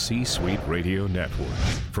of the C-Suite Radio Network.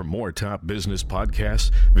 For more top business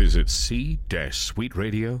podcasts, visit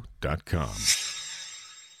c-suiteradio.com.